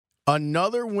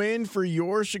Another win for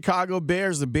your Chicago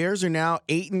Bears. The Bears are now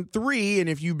 8-3, and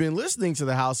if you've been listening to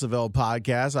the House of L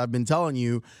podcast, I've been telling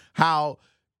you how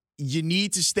you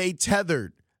need to stay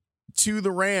tethered to the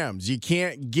Rams. You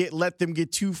can't let them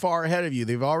get too far ahead of you.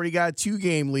 They've already got a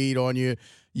 2-game lead on you.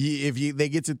 If they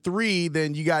get to 3,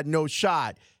 then you got no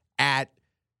shot at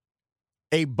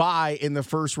a bye in the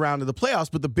first round of the playoffs.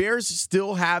 But the Bears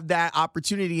still have that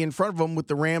opportunity in front of them with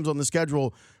the Rams on the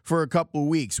schedule for a couple of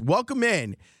weeks. Welcome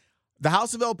in. The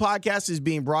House of L podcast is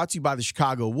being brought to you by the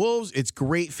Chicago Wolves. It's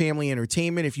great family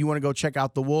entertainment. If you want to go check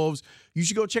out the Wolves, you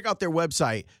should go check out their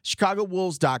website,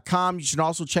 chicagowolves.com. You should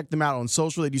also check them out on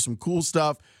social. They do some cool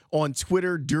stuff on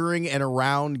Twitter during and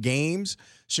around games.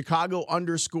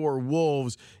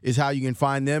 Chicago_Wolves is how you can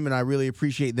find them, and I really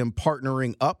appreciate them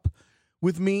partnering up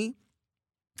with me.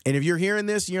 And if you're hearing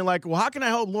this and you're like, well, how can I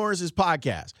help Lawrence's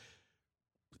podcast?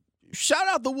 Shout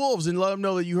out the Wolves and let them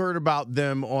know that you heard about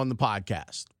them on the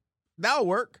podcast. That'll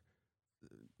work.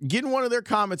 Get in one of their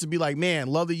comments and be like, man,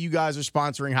 love that you guys are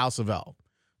sponsoring House of L.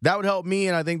 That would help me,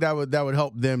 and I think that would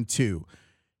help them too.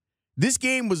 This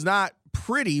game was not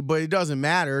pretty, but it doesn't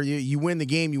matter. You win the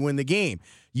game, you win the game.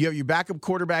 You have your backup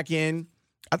quarterback in.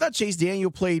 I thought Chase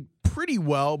Daniel played pretty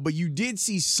well, but you did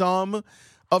see some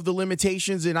of the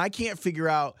limitations, and I can't figure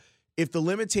out if the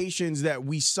limitations that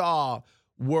we saw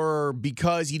were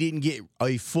because he didn't get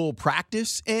a full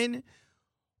practice in,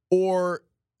 or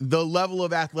the level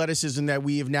of athleticism that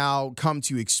we have now come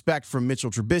to expect from Mitchell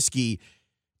Trubisky.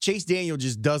 Chase Daniel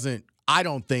just doesn't, I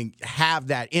don't think, have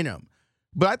that in him.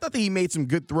 But I thought that he made some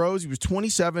good throws. He was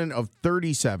 27 of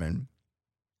 37,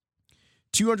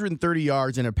 230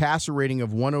 yards, and a passer rating of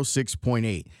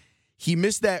 106.8. He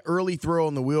missed that early throw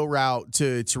on the wheel route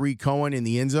to Tariq Cohen in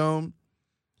the end zone,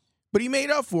 but he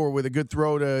made up for it with a good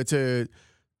throw to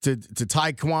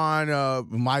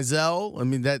Taekwon Mizell. I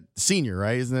mean, that senior,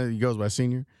 right? Isn't that he goes by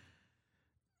senior?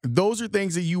 Those are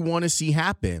things that you want to see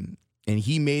happen, and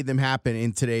he made them happen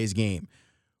in today's game.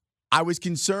 I was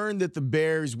concerned that the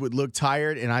Bears would look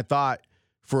tired, and I thought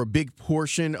for a big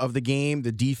portion of the game,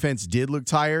 the defense did look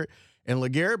tired, and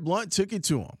LeGarrette Blount took it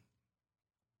to him.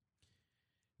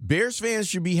 Bears fans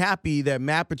should be happy that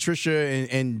Matt Patricia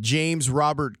and James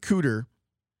Robert Cooter,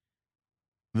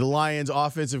 the Lions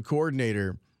offensive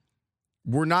coordinator,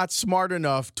 were not smart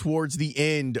enough towards the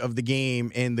end of the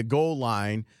game and the goal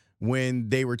line when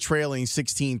they were trailing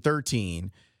 16-13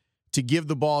 to give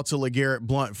the ball to LeGarrette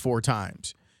Blount 4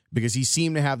 times because he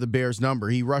seemed to have the Bears number.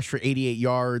 He rushed for 88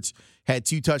 yards, had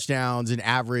 2 touchdowns, and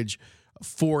averaged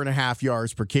 4.5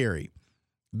 yards per carry.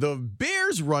 The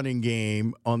Bears running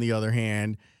game, on the other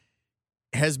hand,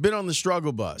 has been on the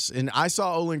struggle bus. And I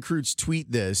saw Olin Kreutz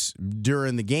tweet this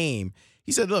during the game.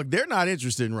 He said, look, they're not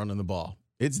interested in running the ball.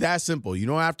 It's that simple. You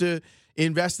don't have to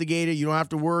investigate it. You don't have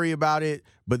to worry about it,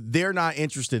 but they're not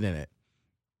interested in it.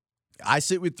 I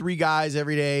sit with 3 guys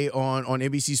every day on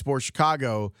NBC Sports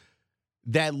Chicago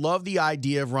that love the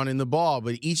idea of running the ball,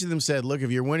 but each of them said, look,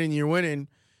 if you're winning, you're winning.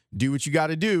 Do what you got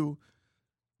to do.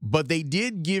 But they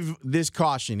did give this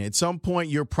caution. At some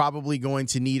point, you're probably going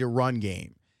to need a run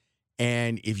game.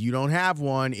 And if you don't have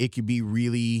one, it could be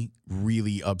really,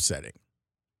 really upsetting.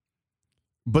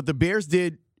 But the Bears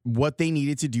did what they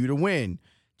needed to do to win.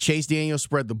 Chase Daniel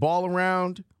spread the ball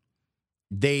around.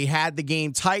 They had the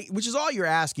game tight, which is all you're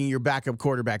asking your backup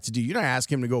quarterback to do. You're not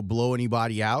asking him to go blow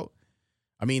anybody out.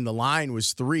 I mean, the line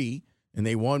was 3, and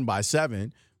they won by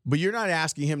 7. But you're not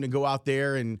asking him to go out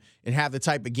there and have the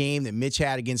type of game that Mitch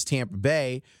had against Tampa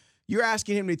Bay. You're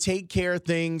asking him to take care of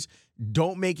things,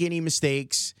 don't make any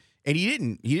mistakes. And he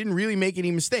didn't. He didn't really make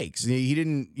any mistakes. He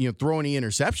didn't, throw any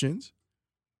interceptions.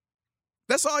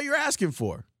 That's all you're asking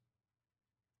for.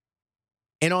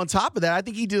 And on top of that, I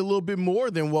think he did a little bit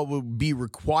more than what would be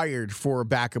required for a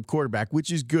backup quarterback,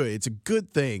 which is good. It's a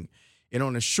good thing. And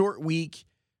on a short week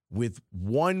with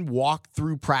 1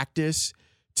 walk-through practice,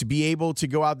 to be able to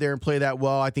go out there and play that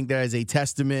well, I think that is a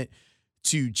testament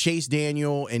to Chase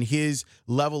Daniel and his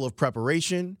level of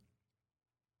preparation,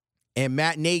 and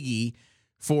Matt Nagy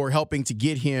for helping to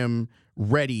get him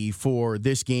ready for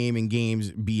this game and games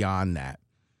beyond that.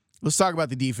 Let's talk about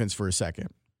the defense for a second.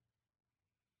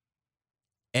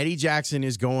 Eddie Jackson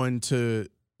is going to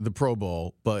the Pro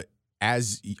Bowl, but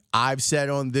as I've said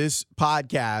on this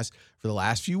podcast for the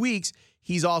last few weeks,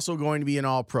 he's also going to be an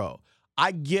All-Pro.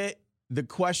 I get the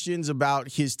questions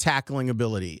about his tackling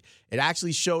ability. It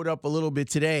actually showed up a little bit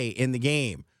today in the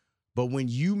game. But when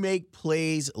you make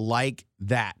plays like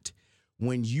that,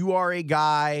 when you are a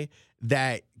guy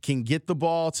that can get the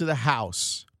ball to the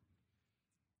house,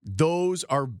 those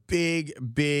are big,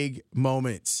 big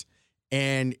moments.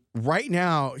 And right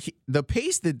now, the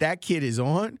pace that kid is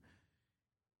on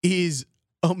is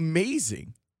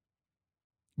amazing.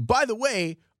 By the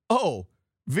way,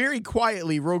 very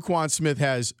quietly, Roquan Smith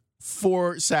has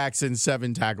 4 sacks and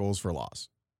 7 tackles for loss.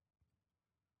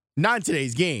 Not in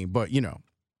today's game, but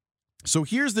So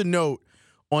here's the note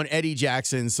on Eddie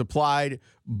Jackson supplied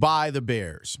by the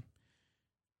Bears.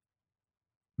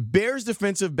 Bears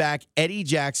defensive back Eddie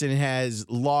Jackson has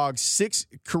logged 6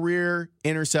 career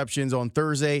interceptions on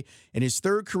Thursday, and his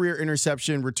 3rd career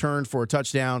interception returned for a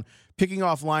touchdown, picking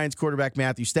off Lions quarterback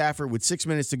Matthew Stafford with 6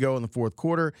 minutes to go in the 4th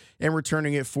quarter and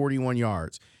returning it 41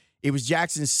 yards. It was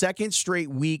Jackson's 2nd straight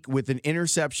week with an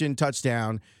interception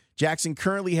touchdown. Jackson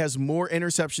currently has more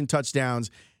interception touchdowns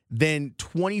than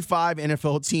 25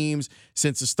 NFL teams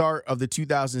since the start of the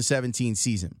 2017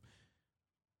 season.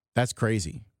 That's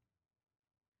crazy.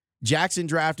 Jackson,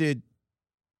 drafted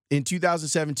in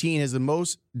 2017, has the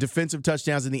most defensive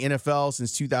touchdowns in the NFL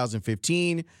since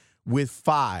 2015 with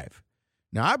 5.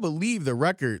 Now, I believe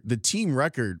the team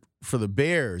record for the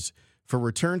Bears for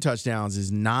return touchdowns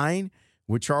is 9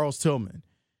 with Charles Tillman.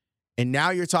 And now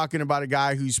you're talking about a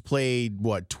guy who's played,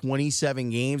 27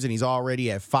 games, and he's already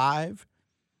at 5.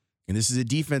 And this is a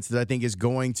defense that I think is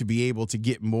going to be able to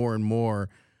get more and more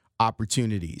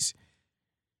opportunities.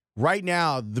 Right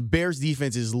now, the Bears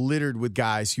defense is littered with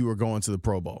guys who are going to the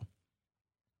Pro Bowl.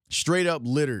 Straight up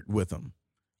littered with them.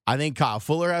 I think Kyle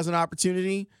Fuller has an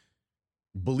opportunity.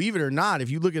 Believe it or not, if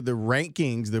you look at the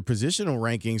rankings, the positional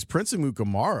rankings, Prince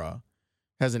Amukamara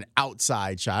has an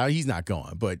outside shot. He's not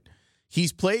going, but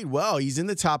he's played well. He's in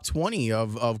the top 20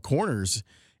 of corners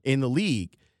in the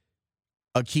league.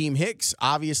 Akeem Hicks,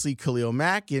 obviously Khalil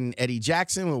Mack and Eddie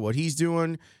Jackson with what he's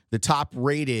doing, the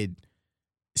top-rated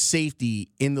safety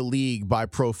in the league by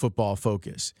Pro Football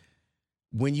Focus.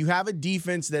 When you have a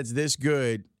defense that's this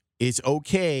good, it's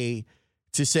okay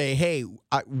to say, hey,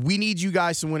 we need you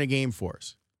guys to win a game for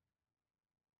us.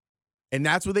 And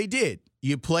that's what they did.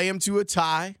 You play them to a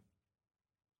tie.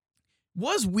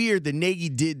 Was weird that Nagy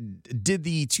did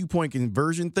the 2-point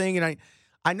conversion thing. And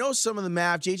I know some of the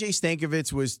math. J.J.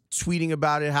 Stankovitz was tweeting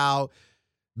about it, how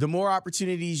the more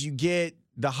opportunities you get,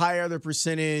 the higher the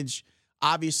percentage.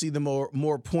 Obviously, the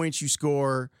more points you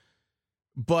score.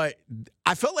 But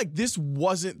I felt like this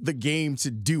wasn't the game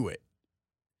to do it.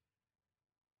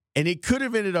 And it could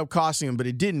have ended up costing him, but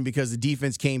it didn't, because the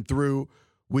defense came through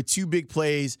with 2 big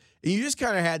plays. And you just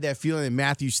kind of had that feeling that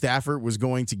Matthew Stafford was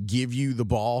going to give you the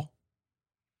ball.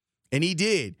 And he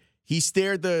did. He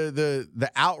stared the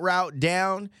out route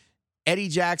down. Eddie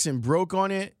Jackson broke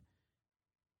on it.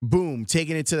 Boom,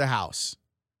 taking it to the house.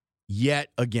 Yet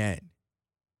again.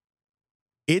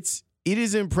 It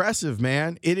is impressive,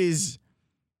 man. He's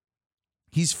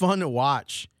fun to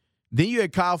watch. Then you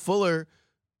had Kyle Fuller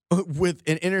with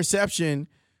an interception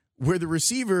where the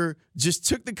receiver just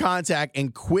took the contact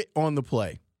and quit on the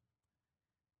play.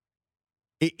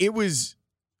 It was,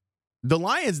 the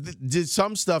Lions did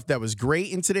some stuff that was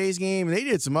great in today's game, and they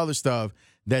did some other stuff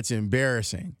that's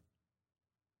embarrassing.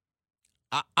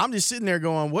 I'm just sitting there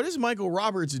going, what is Michael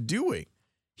Roberts doing?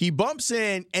 He bumps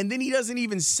in, and then he doesn't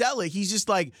even sell it. He's just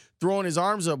like throwing his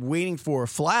arms up, waiting for a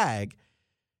flag.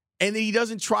 And then he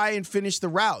doesn't try and finish the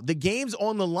route. The game's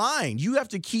on the line. You have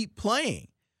to keep playing.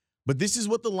 But this is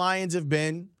what the Lions have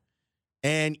been.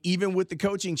 And even with the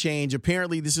coaching change,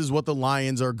 apparently this is what the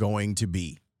Lions are going to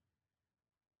be.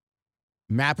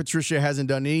 Matt Patricia hasn't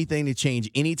done anything to change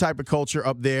any type of culture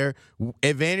up there.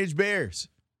 Advantage Bears.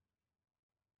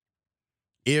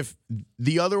 If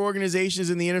the other organizations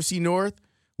in the NFC North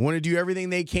want to do everything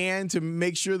they can to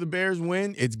make sure the Bears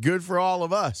win, it's good for all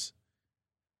of us.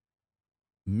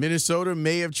 Minnesota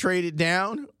may have traded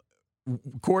down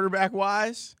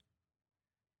quarterback-wise.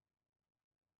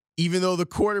 Even though the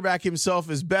quarterback himself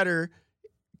is better,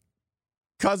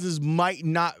 Cousins might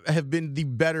not have been the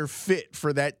better fit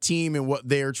for that team and what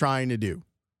they are trying to do.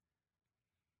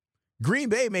 Green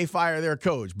Bay may fire their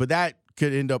coach, but that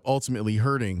could end up ultimately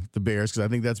hurting the Bears, because I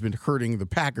think that's been hurting the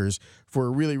Packers for a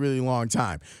really, really long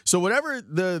time. So whatever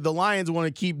the Lions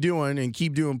want to keep doing and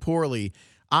keep doing poorly,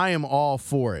 I am all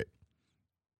for it.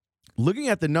 Looking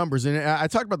at the numbers, and I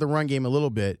talked about the run game a little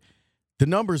bit, the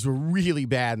numbers were really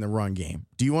bad in the run game.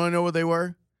 Do you want to know what they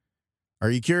were? Are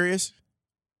you curious?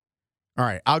 All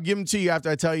right, I'll give them to you after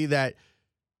I tell you that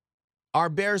our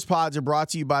Bears pods are brought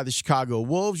to you by the Chicago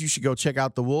Wolves. You should go check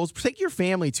out the Wolves. Take your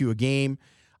family to a game.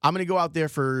 I'm going to go out there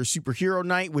for Superhero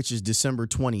Night, which is December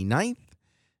 29th.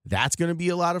 That's going to be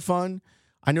a lot of fun.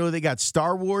 I know they got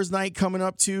Star Wars Night coming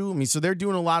up too. So they're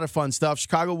doing a lot of fun stuff.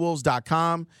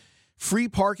 ChicagoWolves.com. Free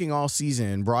parking all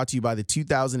season, brought to you by the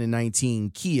 2019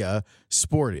 Kia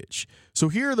Sportage. So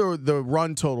here are the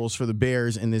run totals for the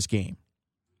Bears in this game.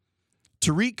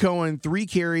 Tariq Cohen, 3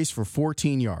 carries for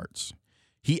 14 yards.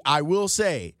 I will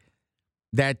say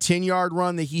that 10-yard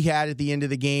run that he had at the end of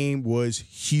the game was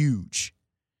huge.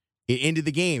 It ended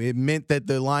the game. It meant that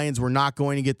the Lions were not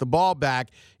going to get the ball back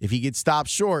if he gets stopped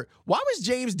short. Why was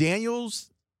James Daniels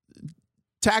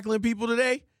tackling people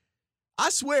today? I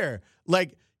swear,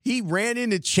 like, he ran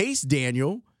into Chase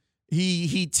Daniel.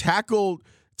 He tackled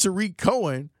Tariq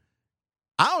Cohen.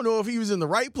 I don't know if he was in the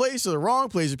right place or the wrong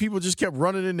place, or people just kept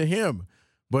running into him.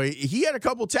 But he had a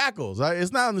couple tackles.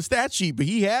 It's not on the stat sheet, but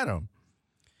he had them.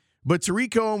 But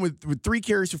Tariq Cohen with 3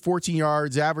 carries for 14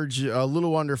 yards, average a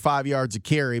little under 5 yards a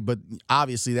carry. But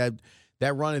obviously that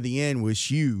run at the end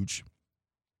was huge.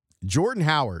 Jordan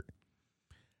Howard.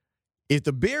 If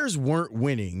the Bears weren't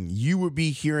winning, you would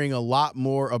be hearing a lot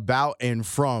more about and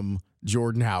from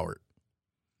Jordan Howard.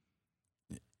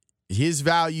 His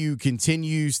value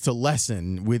continues to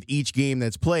lessen with each game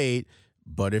that's played,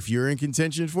 but if you're in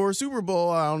contention for a Super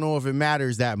Bowl, I don't know if it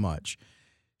matters that much.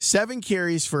 7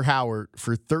 carries for Howard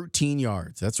for 13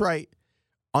 yards. That's right,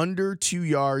 under 2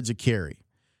 yards a carry.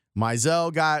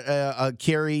 Mizell got a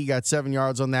carry, got 7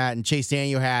 yards on that, and Chase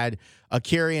Daniel had a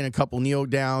carry and a couple kneel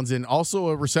downs and also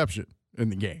a reception in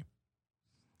the game.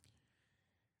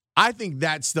 I think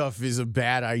that stuff is a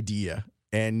bad idea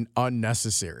and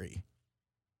unnecessary.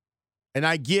 And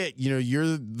I get,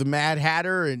 you're the Mad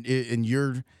Hatter and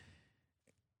you're,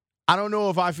 I don't know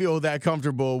if I feel that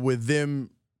comfortable with them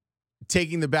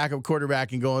taking the backup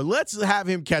quarterback and going, let's have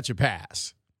him catch a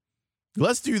pass.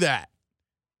 Let's do that.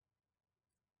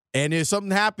 And if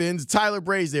something happens, Tyler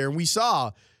Bray's there. And we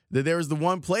saw that there was the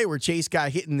one play where Chase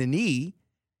got hit in the knee.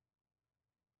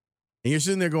 And you're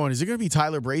sitting there going, is it going to be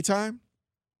Tyler Bray time?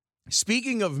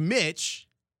 Speaking of Mitch,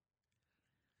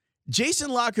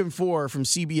 Jason La Canfora from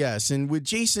CBS. And with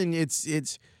Jason,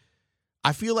 it's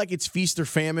I feel like it's feast or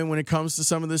famine when it comes to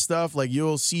some of this stuff. Like,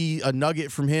 you'll see a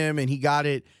nugget from him and he got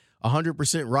it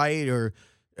 100% right or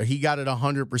he got it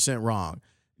 100% wrong.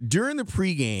 During the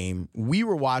pregame, we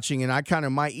were watching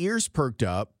and my ears perked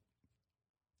up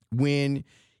when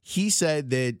he said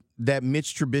that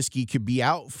Mitch Trubisky could be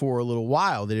out for a little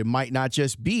while, that it might not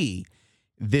just be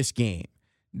this game.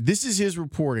 This is his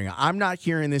reporting. I'm not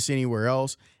hearing this anywhere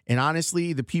else. And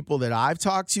honestly, the people that I've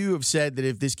talked to have said that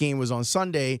if this game was on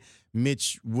Sunday,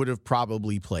 Mitch would have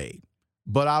probably played.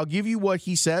 But I'll give you what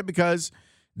he said because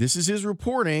this is his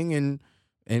reporting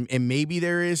and maybe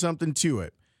there is something to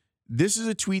it. This is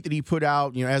a tweet that he put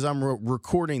out, as I'm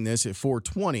recording this at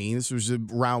 4:20. This was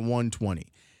around 1:20.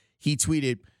 He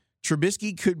tweeted,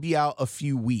 Trubisky could be out a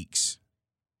few weeks.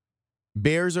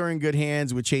 Bears are in good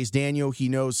hands with Chase Daniel. He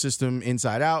knows system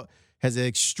inside out, has an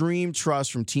extreme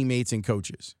trust from teammates and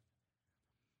coaches.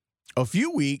 A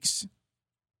few weeks.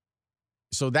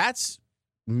 So that's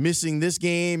missing this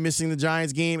game, missing the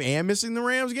Giants game, and missing the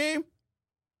Rams game.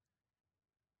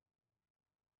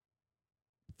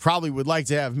 Probably would like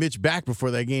to have Mitch back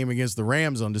before that game against the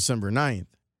Rams on December 9th.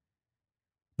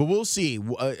 But we'll see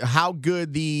how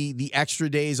good the extra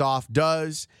days off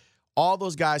does. All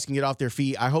those guys can get off their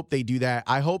feet. I hope they do that.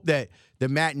 I hope that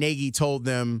Matt Nagy told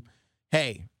them,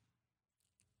 hey,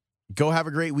 go have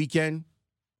a great weekend.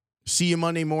 See you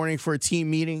Monday morning for a team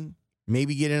meeting.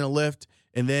 Maybe get in a lift.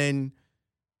 And then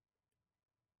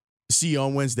see you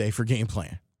on Wednesday for game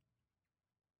plan.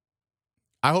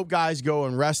 I hope guys go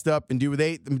and rest up and do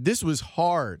this was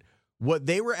hard. What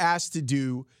they were asked to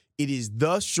do, it is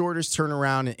the shortest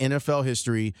turnaround in NFL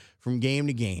history from game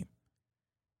to game.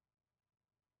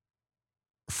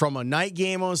 From a night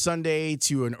game on Sunday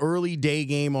to an early day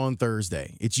game on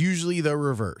Thursday. It's usually the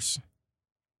reverse.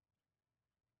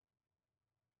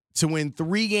 To win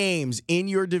 3 games in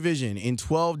your division in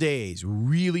 12 days,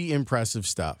 really impressive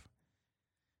stuff.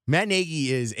 Matt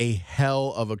Nagy is a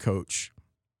hell of a coach.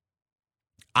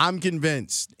 I'm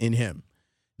convinced in him.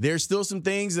 There's still some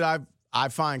things that I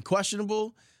find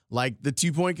questionable, like the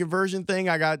 2-point conversion thing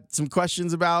I got some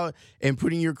questions about, and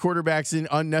putting your quarterbacks in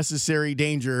unnecessary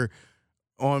danger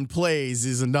on plays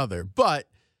is another. But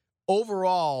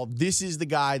overall, this is the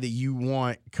guy that you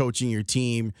want coaching your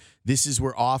team. This is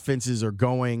where offenses are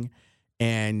going,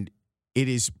 and it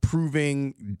is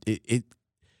proving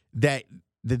that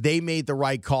they made the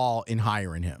right call in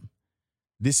hiring him.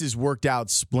 This has worked out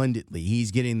splendidly.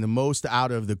 He's getting the most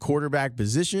out of the quarterback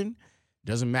position.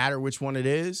 Doesn't matter which one it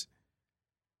is.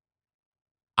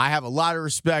 I have a lot of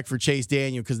respect for Chase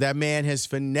Daniel because that man has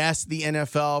finessed the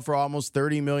NFL for almost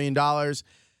 $30 million.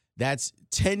 That's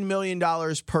 $10 million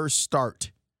per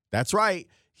start. That's right.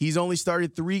 He's only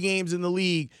started 3 games in the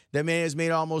league. That man has made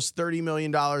almost $30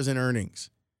 million in earnings.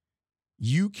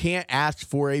 You can't ask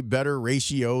for a better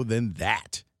ratio than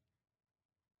that.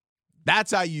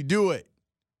 That's how you do it.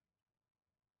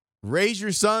 Raise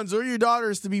your sons or your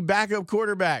daughters to be backup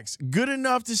quarterbacks, good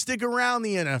enough to stick around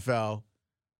the NFL,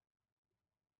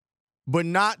 but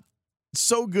not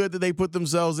so good that they put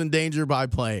themselves in danger by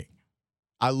playing.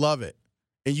 I love it.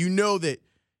 And you know that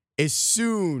as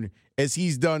soon as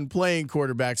he's done playing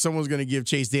quarterback, someone's going to give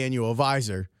Chase Daniel a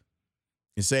visor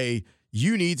and say,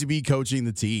 you need to be coaching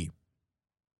the team.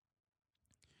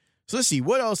 So let's see,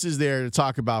 what else is there to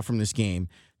talk about from this game?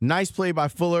 Nice play by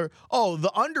Fuller. Oh,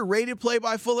 the underrated play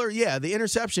by Fuller? Yeah, the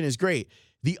interception is great.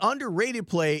 The underrated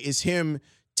play is him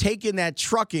taking that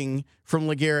trucking from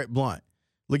LeGarrette Blount.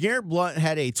 LeGarrette Blount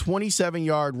had a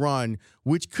 27-yard run,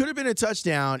 which could have been a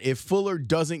touchdown if Fuller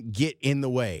doesn't get in the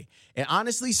way. And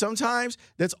honestly, sometimes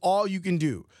that's all you can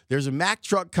do. There's a Mack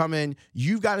truck coming.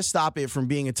 You've got to stop it from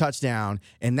being a touchdown,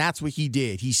 and that's what he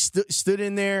did. He stood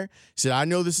in there, said, I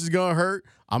know this is going to hurt.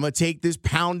 I'm going to take this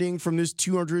pounding from this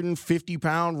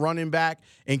 250-pound running back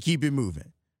and keep it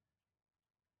moving.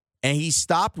 And he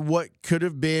stopped what could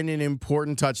have been an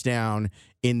important touchdown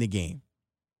in the game.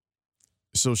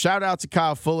 So shout out to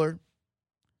Kyle Fuller.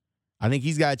 I think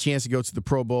he's got a chance to go to the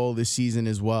Pro Bowl this season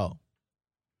as well.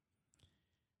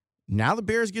 Now the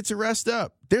Bears get to rest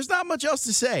up. There's not much else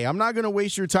to say. I'm not going to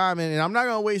waste your time, and I'm not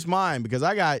going to waste mine because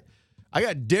I got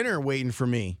dinner waiting for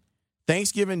me.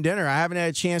 Thanksgiving dinner. I haven't had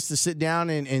a chance to sit down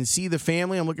and see the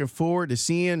family. I'm looking forward to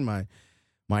seeing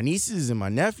my nieces and my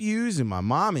nephews and my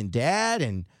mom and dad.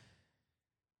 And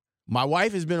my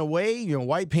wife has been away. You know,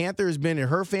 White Panther has been in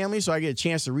her family, so I get a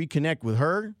chance to reconnect with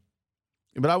her.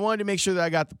 But I wanted to make sure that I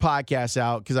got the podcast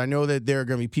out because I know that there are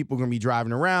going to be people going to be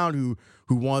driving around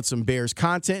who want some Bears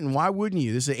content. And why wouldn't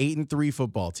you? This is an 8-3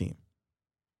 football team.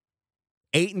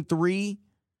 8-3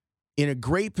 in a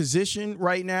great position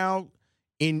right now.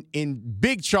 In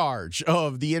big charge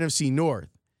of the NFC North,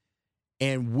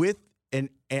 and with an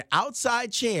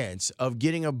outside chance of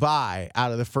getting a bye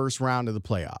out of the first round of the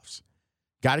playoffs.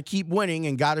 Got to keep winning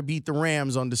and got to beat the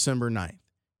Rams on December 9th.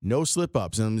 No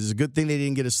slip-ups, and it's a good thing they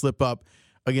didn't get a slip-up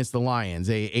against the Lions.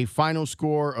 A final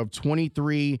score of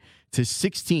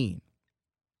 23-16.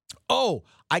 Oh,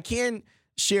 I can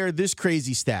share this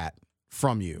crazy stat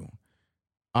from you.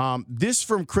 This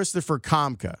from Christopher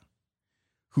Kamka,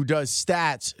 who does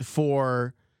stats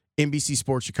for NBC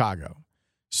Sports Chicago.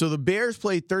 So the Bears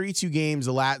played 32 games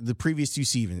the previous two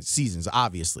seasons,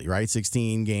 obviously, right?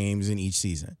 16 games in each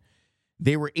season.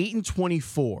 They were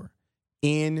 8-24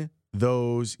 in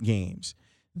those games.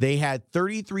 They had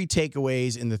 33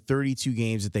 takeaways in the 32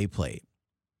 games that they played.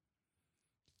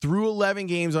 Through 11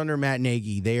 games under Matt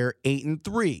Nagy, they are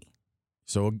 8-3.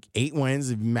 So 8 wins.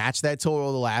 They've matched that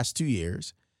total the last 2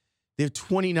 years. They have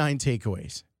 29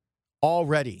 takeaways.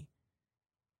 Already.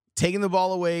 Taking the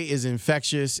ball away is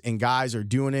infectious, and guys are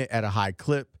doing it at a high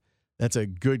clip. That's a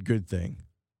good thing.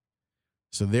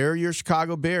 So they're your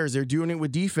Chicago Bears. They're doing it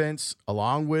with defense,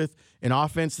 along with an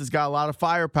offense that's got a lot of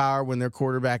firepower when their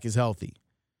quarterback is healthy.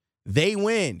 They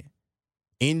win.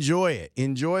 Enjoy it.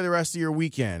 Enjoy the rest of your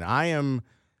weekend.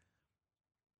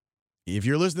 If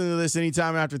you're listening to this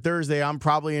anytime after Thursday, I'm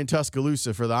probably in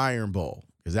Tuscaloosa for the Iron Bowl,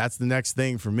 because that's the next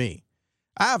thing for me.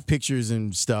 I have pictures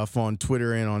and stuff on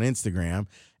Twitter and on Instagram.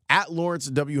 At Lawrence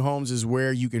W. Holmes is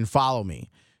where you can follow me.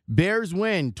 Bears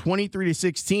win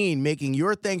 23-16, making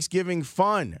your Thanksgiving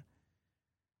fun.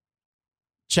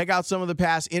 Check out some of the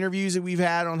past interviews that we've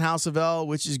had on House of L,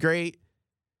 which is great.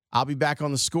 I'll be back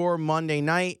on the Score Monday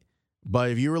night.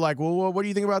 But if you were like, well, what do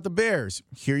you think about the Bears?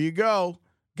 Here you go.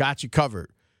 Got you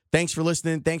covered. Thanks for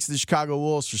listening. Thanks to the Chicago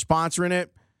Wolves for sponsoring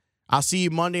it. I'll see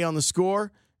you Monday on the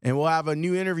Score. And we'll have a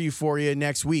new interview for you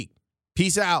next week.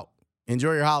 Peace out.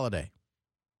 Enjoy your holiday.